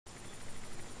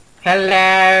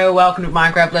Hello, welcome to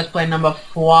Minecraft Let's Play number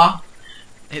 4.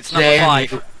 It's number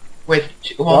 5. With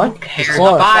What? who cares?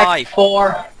 Four. 5,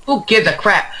 4. Who gives a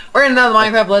crap? We're in another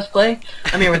Minecraft Let's Play.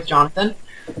 I'm here with Jonathan.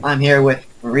 I'm here with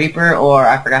Reaper, or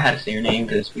I forgot how to say your name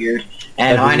because it's weird.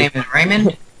 And my name is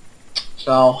Raymond.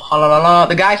 So,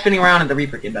 the guy spinning around is the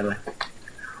Reaper kid, by the way.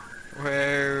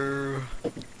 Well,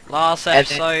 last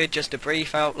episode, just a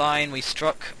brief outline. We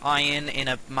struck iron in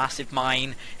a massive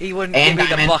mine. He wouldn't give me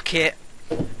the bucket.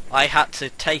 I had to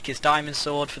take his diamond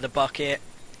sword for the bucket.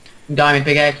 Diamond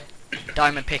pickaxe.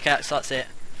 Diamond pickaxe, that's it.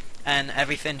 And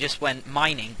everything just went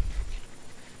mining.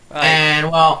 Right.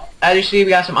 And, well, as you see, we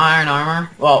got some iron armor.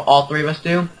 Well, all three of us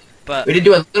do. But we did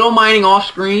do a little mining off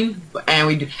screen, and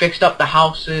we fixed up the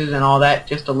houses and all that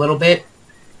just a little bit.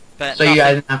 But so nothing, you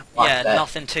guys didn't have to watch that.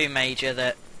 Nothing too major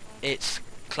that it's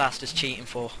classed as cheating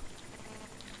for.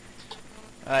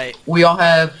 Right. We all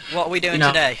have... What are we doing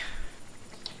today?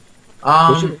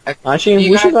 Actually,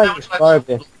 we should like explore a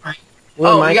bit. We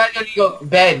gotta go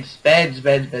beds.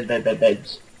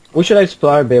 We should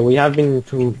explore a bit. We have been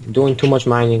doing too much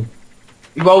mining.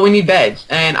 Well, we need beds,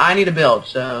 and I need to build,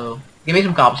 so give me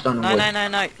some cobblestone and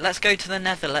wood. No. Let's go to the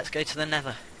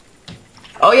Nether.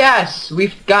 Oh yes,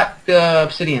 we've got the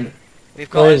obsidian.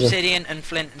 We've got obsidian and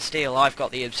flint and steel. I've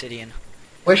got the obsidian.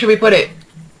 Where should we put it?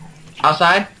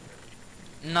 Outside?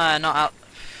 No, not out.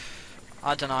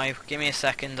 I don't know. Give me a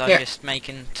second. I'm just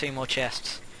making 2 more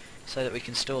chests so that we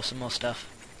can store some more stuff.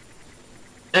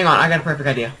 Hang on, I got a perfect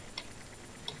idea.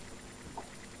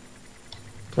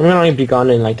 I'm gonna only be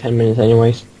gone in like 10 minutes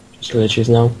anyways. Just to let you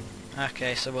know.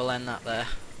 Okay, so we'll end that there.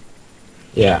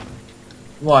 Yeah.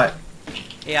 What?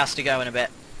 He has to go in a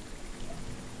bit.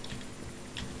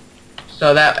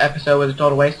 So that episode was a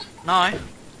total waste? No.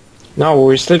 No,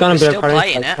 we're still gonna be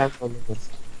playing it.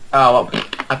 Oh, well,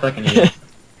 I feel like an idiot.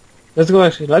 Let's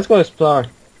go explore.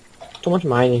 Too much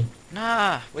mining.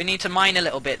 Nah, we need to mine a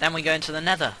little bit, then we go into the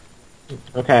Nether.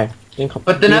 Okay.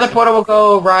 But the Nether portal will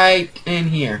go right in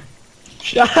here.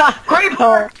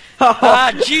 Creeper!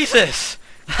 Ah, Jesus!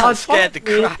 That scared the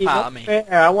crap out of me.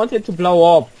 I wanted to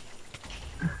blow up.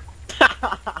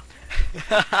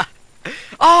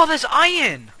 Oh, there's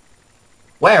iron!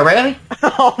 Where, really?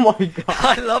 Oh my god.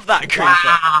 I love that creeper.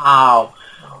 Wow.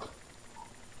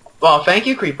 Well, thank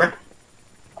you, Creeper.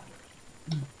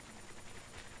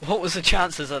 What was the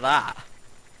chances of that?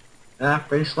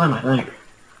 Pretty slim, I think.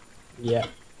 Yeah.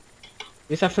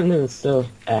 These are flint and steel.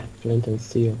 Flint and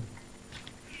steel.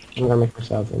 I'm gonna make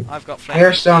myself one. I've got flint.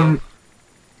 Here's some...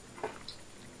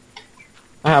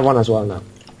 I have one as well now.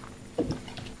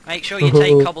 Make sure you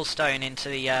take cobblestone into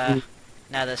the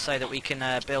Nether so that we can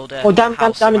build a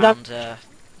house around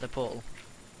the portal.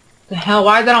 The hell?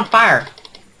 Why is that on fire?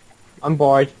 I'm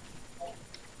bored.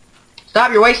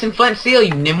 Stop! You're wasting flint and steel,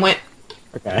 you nimwit.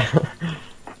 Okay.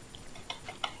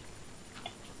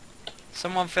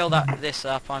 Someone fill this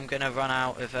up. I'm gonna run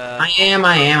out of. I am.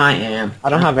 I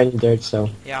don't have any dirt, so.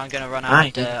 Yeah, I'm gonna run out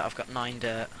of dirt. I've got 9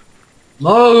 dirt.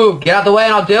 Move! Get out the way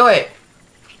and I'll do it!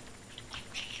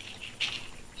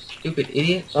 Stupid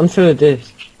idiots. I'm through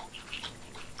this.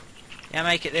 Yeah,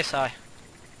 make it this high.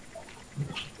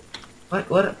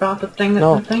 What about the thing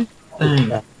No. the thing?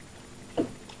 Yeah.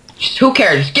 Just, who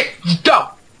cares? Just go!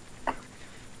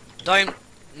 Don't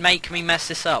make me mess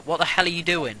this up. What the hell are you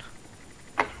doing?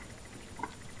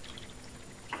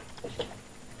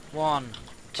 1,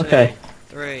 2,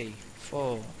 3,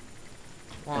 4.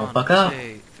 1,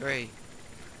 2, 3.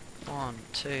 1,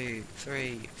 2,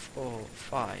 3, 4,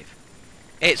 5.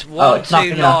 It's one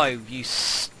too low, you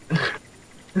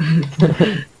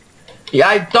Yeah,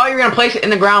 I thought you were gonna place it in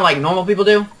the ground like normal people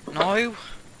do. No.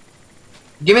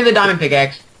 Give me the diamond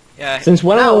pickaxe. Yeah. Since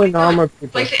when are we normal people?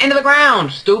 Place it into the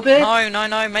ground, stupid!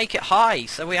 No, make it high,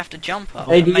 so we have to jump up.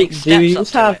 Hey, do you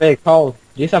just have coal?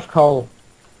 Do you have coal?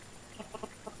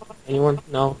 Anyone?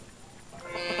 No?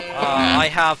 I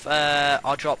have,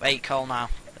 I'll drop 8 coal now.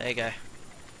 There you go.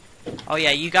 Oh yeah,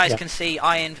 you guys can see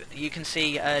iron, you can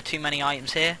see too many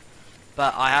items here,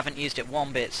 but I haven't used it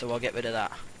 1 bit, so I'll get rid of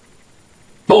that.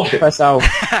 Bullshit! Press out.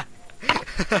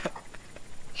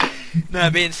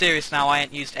 No, being serious now, I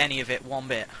ain't used any of it 1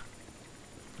 bit.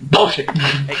 Bullshit!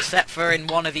 Except for in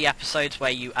one of the episodes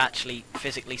where you actually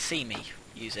physically see me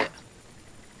use it.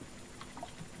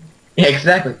 Yeah,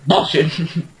 exactly. Bullshit!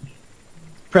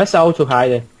 Press out to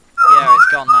hide it. Yeah, it's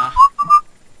gone now.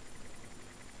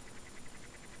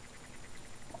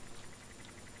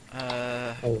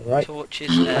 Alright.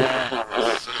 Torches there,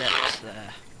 steps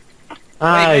there.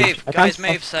 Wait, Guys,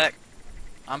 move sec.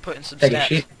 I'm putting some Take steps.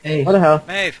 a shit. Hey. What the hell?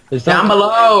 Move. Down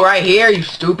below, right here, you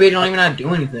stupid. You don't even know how to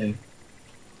do anything.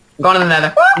 I'm going to the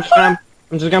Nether.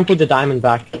 I'm just gonna put the diamond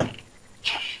back.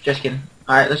 Just kidding.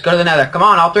 Alright, let's go to the Nether. Come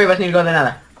on, all three of us need to go to the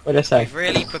Nether. What did I say? We've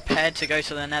really prepared to go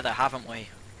to the Nether, haven't we?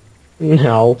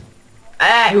 No.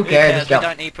 Ah, who cares? Let's We go.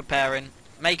 don't need preparing.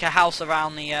 Make a house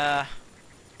around the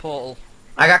portal.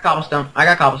 I got cobblestone.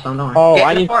 Don't worry. Oh, Get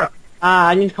I in the need- portal.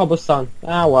 I need cobblestone.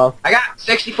 Ah, well. I got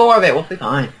 64 of it. We'll be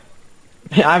fine.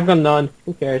 I've got none.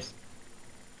 Who cares?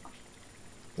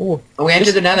 Oh, We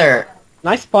entered the Nether.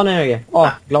 nice spawn area.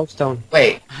 Oh, glowstone.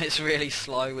 Wait. It's really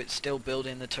slow, it's still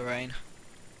building the terrain.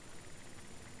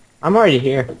 I'm already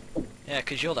here. Yeah,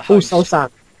 because you're the Oh, host. soul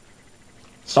sand.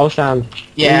 Soul sand.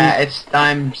 Yeah,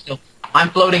 I'm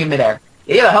floating in midair.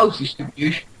 Yeah, you're the host, you stupid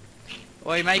douche.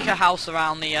 Well, you make a house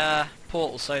around the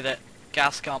portal so that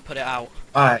gas can't put it out.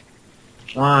 Why?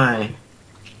 Why?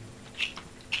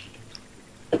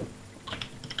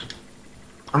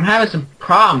 I'm having some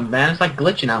problems, man. It's like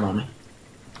glitching out on me.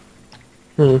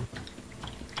 Hmm.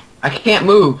 I can't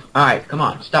move. Alright, come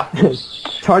on, stop.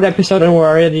 Third episode and we're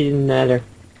already in Nether.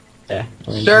 Yeah.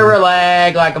 Server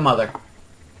lag like a mother.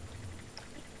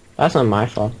 That's not my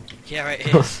fault. Yeah,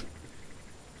 it is.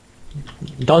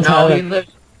 Don't No, tell he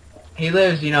him.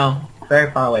 lives, you know,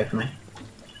 very far away from me.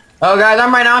 Oh, guys,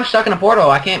 I'm stuck in a portal.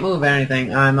 I can't move or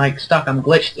anything. I'm, like, stuck. I'm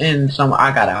glitched in somewhere.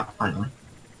 I got out, finally.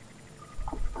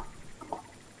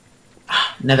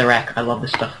 Netherrack. I love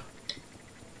this stuff.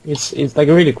 It's like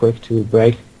really quick to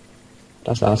break.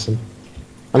 That's awesome.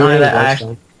 I'm Not really that I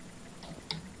glowstone.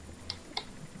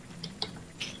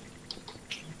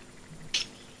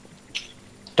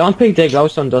 Don't pick the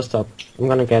glowstone dust up. I'm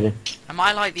gonna get it. Am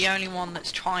I like the only one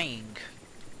that's trying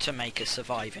to make us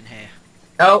survive in here?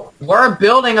 Oh, we're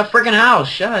building a freaking house.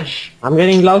 Shush. I'm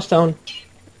getting glowstone.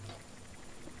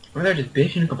 We're there just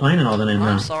bitching and complaining all the time now.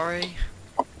 I'm sorry.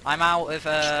 I'm out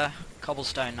of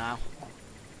cobblestone now.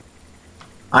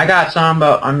 I got some,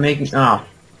 but I'm making... Oh.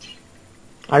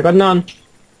 I got none.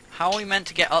 How are we meant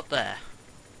to get up there?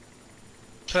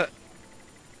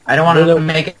 I don't want Hello. to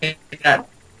make it that...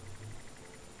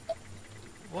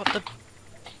 What the...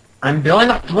 I'm building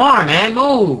the floor, man.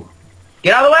 Move.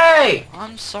 Get out of the way.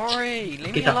 I'm sorry.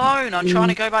 Leave me Get up. alone. I'm trying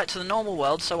to go back to the normal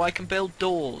world so I can build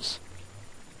doors.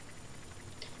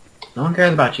 No one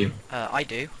cares about you. I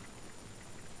do.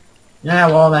 Yeah,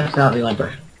 well, that's not the only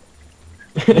person.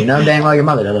 You know dang well your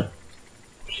mother does it.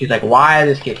 She's like, why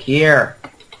is this kid here?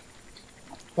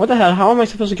 What the hell? How am I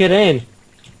supposed to get in?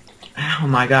 Oh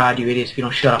my god, you idiots, if you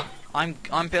don't shut up.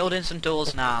 I'm building some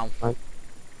doors now. Fine.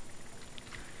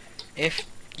 If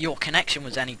your connection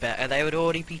was any better, they would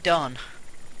already be done.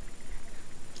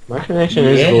 My connection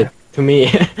is Yeah. good to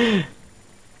me.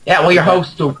 Yeah, well, your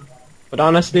host too. But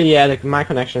honestly, yeah, my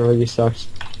connection really sucks.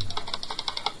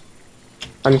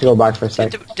 I need to go back for a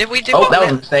sec. Did we do Oh, our that was a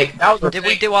little, mistake. That was a did we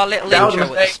mistake. do our little That was a intro at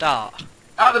the mistake. start?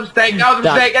 That was a mistake. That was a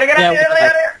Done. mistake. Gotta get Yeah, out of here. we're Get out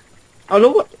of here. Oh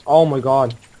look! Oh my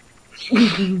god!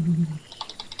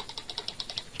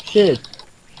 Shit!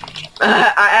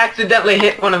 I accidentally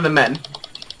hit one of the men.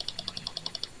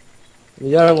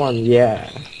 The other one, yeah.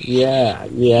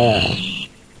 They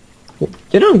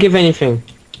don't give anything.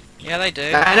 Yeah, they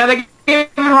do. I know they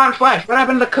gave me rotten flesh. What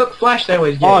happened to the cooked flesh they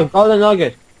always give? Oh, golden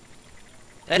nugget.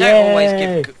 They don't always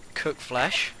Yay. give cooked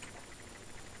flesh.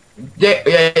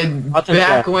 Rotten Back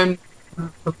flesh. when,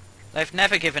 They've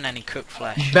never given any cooked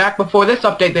flesh. back before this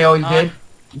update, they always No. did.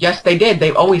 Yes, they did.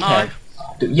 They've always No. had.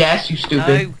 Yes, you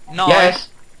stupid. No, no, Yes.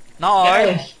 no. Yes.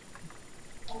 There's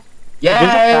a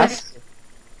Yes.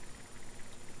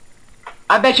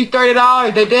 I bet you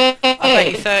 $30 they did. I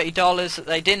bet you $30 that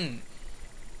they didn't.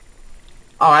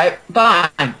 Alright,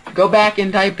 fine. Go back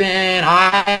and type in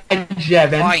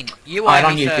I7. Fine, you Alright, owe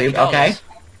on me YouTube, $30. okay?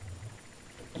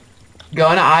 Go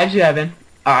into I7.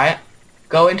 Alright.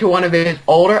 Go into one of his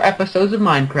older episodes of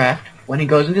Minecraft when he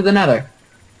goes into the Nether.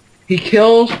 He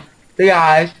kills the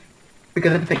guys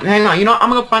because of the thing. Hang on, you know what? I'm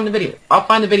gonna find the video. I'll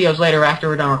find the videos later after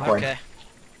we're done recording. Okay.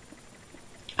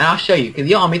 And I'll show you, because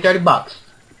you owe me $30.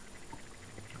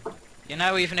 You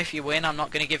know, even if you win, I'm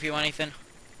not going to give you anything.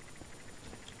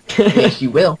 Yes, you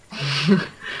will.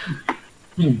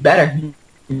 You better.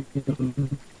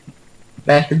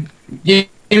 Bastard. You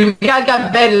guys got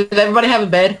a bed. Does everybody have a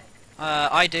bed?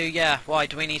 I do, yeah. Why,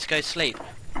 do we need to go to sleep?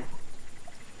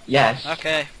 Yes.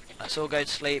 Okay, let's all go to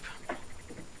sleep.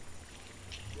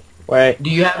 Wait, Do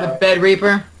you have a bed,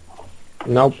 Reaper?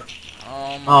 nope.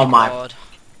 Oh Oh my my. god.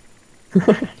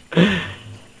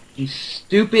 You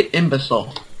stupid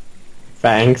imbecile.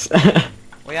 Thanks.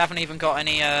 We haven't even got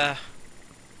any,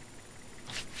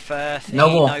 fur thingy, No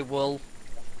wool. no wool.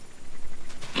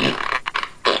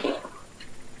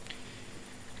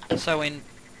 So in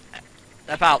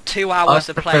about 2 hours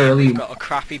of playing, we've got a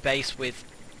crappy base with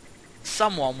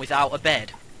someone without a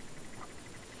bed.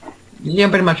 Yeah,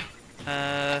 pretty much.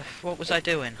 What was I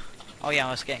doing? Oh yeah,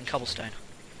 I was getting cobblestone.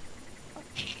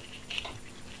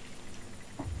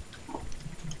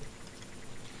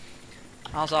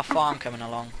 How's our farm coming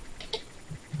along?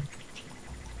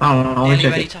 Oh, Nearly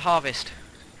ready to harvest.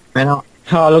 Right now.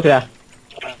 Oh, look at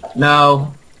that.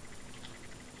 No.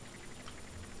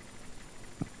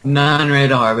 None ready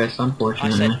to harvest, I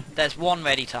unfortunately. said there's one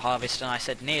ready to harvest, and I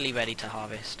said nearly ready to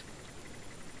harvest.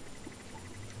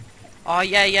 Oh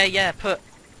yeah. Put.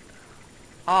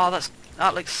 Oh,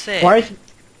 that looks sick. Why is...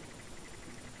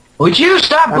 Would you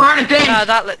stop burning things? No,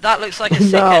 that looks like a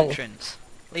sick No. entrance.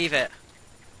 Leave it.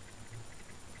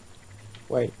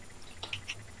 Wait.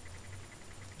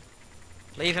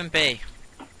 Leave him be.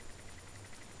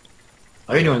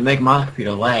 All you're doing is making my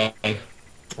computer lag.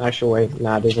 Actually, wait.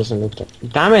 Nah, this doesn't look that...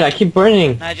 Damn it, I keep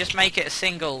burning. No, just make it a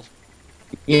single.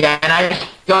 Yeah, and I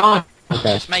gone.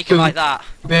 Okay. Just make it like that.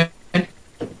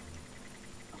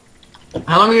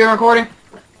 How long are you recording?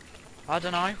 I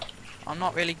don't know. I'm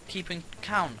not really keeping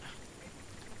count.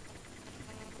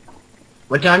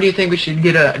 What time do you think we should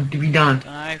get to be done? Don't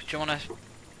know. Do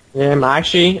you wanna?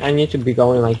 Actually, I need to be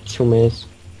going in like 2 minutes.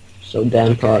 So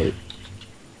then probably...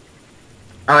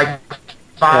 At like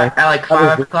five. Okay. At like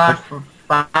 5 o'clock.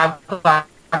 5 o'clock.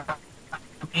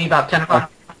 Maybe about 10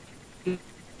 o'clock. You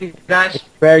guys,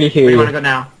 Barely where hear do you you. want to go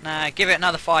now? Nah, give it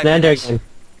another 5 Nether minutes. again.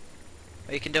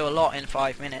 We can do a lot in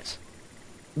 5 minutes.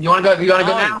 You want to go? You want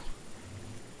to go No. now?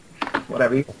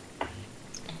 Whatever. You...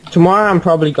 Tomorrow I'm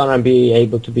probably gonna be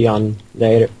able to be on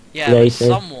later. Yeah, but later.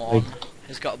 someone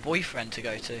has got a boyfriend to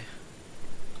go to.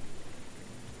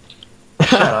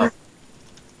 Shut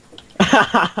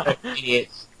up.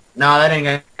 Idiots. No, that ain't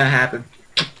gonna happen.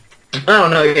 I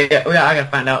don't know yet. Yeah, I gotta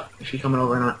find out if she's coming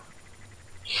over or not.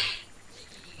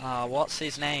 What's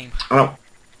his name? Oh.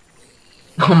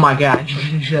 Oh my god,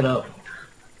 shut up.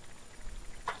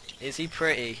 Is he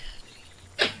pretty?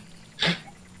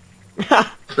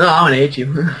 No, I wanna hit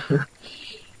you.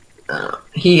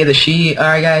 He, the she,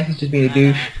 alright guys, he's just being a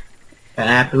douche. An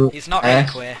absolute He's not really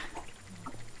ass. queer.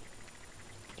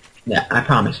 Yeah, I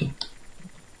promise you.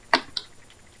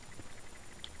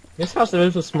 This house is a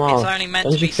little small. It's only meant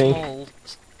don't to you be think? small.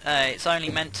 It's only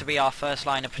meant to be our first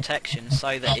line of protection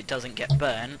so that it doesn't get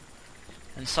burnt.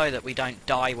 And so that we don't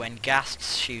die when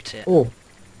ghasts shoot it. Oh.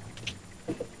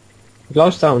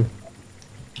 Glowstone.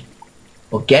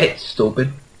 Well, get it,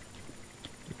 stupid.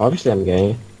 Obviously I'm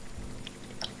gay.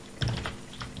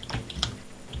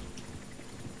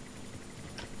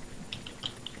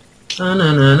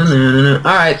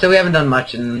 Alright, so we haven't done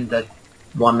much in the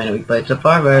 1 minute we played so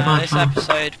far, very much. This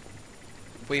episode,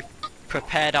 we've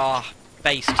prepared our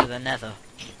base to the Nether.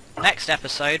 Next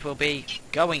episode will be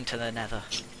going to the Nether.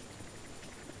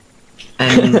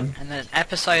 And And the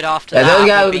episode after Yeah, those that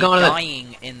guys will will be be going to the-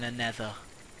 dying in the Nether.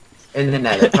 in the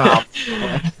Nether, probably.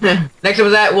 Next episode,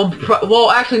 that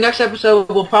well, actually, next episode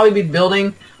we'll probably be building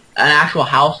an actual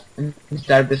house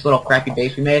instead of this little crappy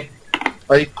base we made.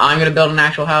 Or at least I'm gonna build an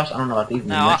actual house. I don't know about these.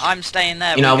 No, I'm staying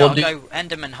there. You know, We've we'll got to go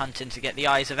Enderman hunting to get the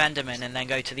eyes of Enderman and then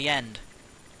go to the end.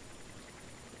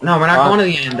 No, we're not going to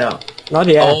the end though. Not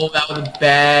yet. Oh, that was a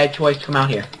bad choice to come out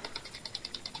here.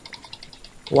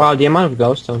 Wow, the amount of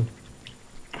glowstone.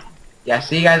 Yeah,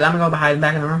 see, guys, I'm gonna go hide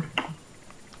back in the room.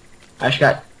 I just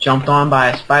got jumped on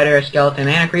by a spider, a skeleton,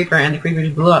 and a creeper, and the creeper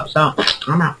just blew up. So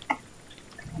I'm out.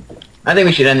 I think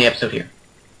we should end the episode here.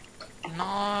 No.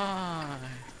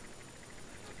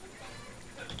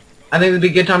 I think it would be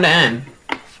a good time to end.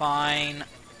 Fine.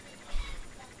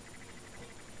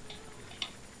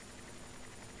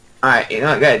 Alright, you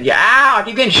know, good. Yeah, ow,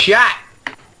 you're getting shot!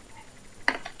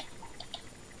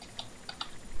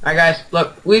 Alright guys,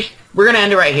 look, we're gonna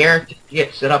end it right here to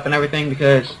get set up and everything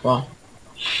because, well,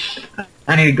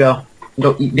 I need to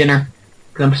go eat dinner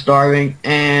because I'm starving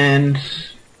and,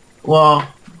 well, I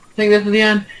think this is the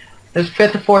end. This is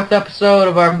 5th or 4th episode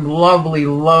of our lovely,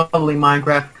 lovely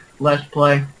Minecraft Let's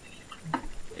Play.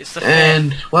 It's the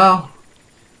And, well,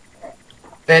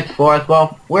 5th, 4th,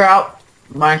 well, we're out.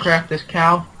 Minecraft this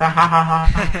cow. Ha ha ha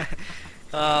ha.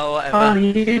 Oh, whatever.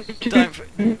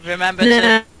 Remember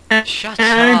to shut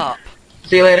up.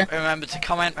 See you later. Remember to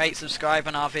comment, rate, subscribe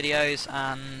on our videos,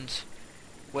 and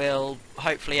we'll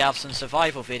hopefully have some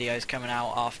survival videos coming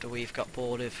out after we've got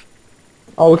bored of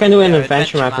Oh, we can do an you know,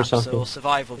 adventure map or maps something. or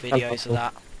survival videos of helpful.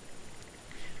 that.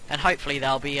 And hopefully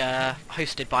they'll be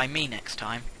hosted by me next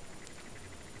time.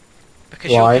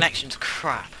 Because your Why? connection's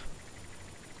crap.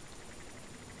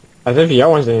 As if your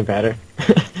one's doing better.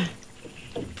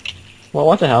 Well,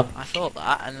 what the hell? I thought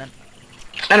that, and then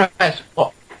Anyways,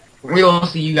 well, we will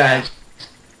see you guys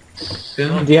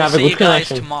soon. Do you have a see good you guys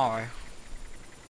connection? tomorrow.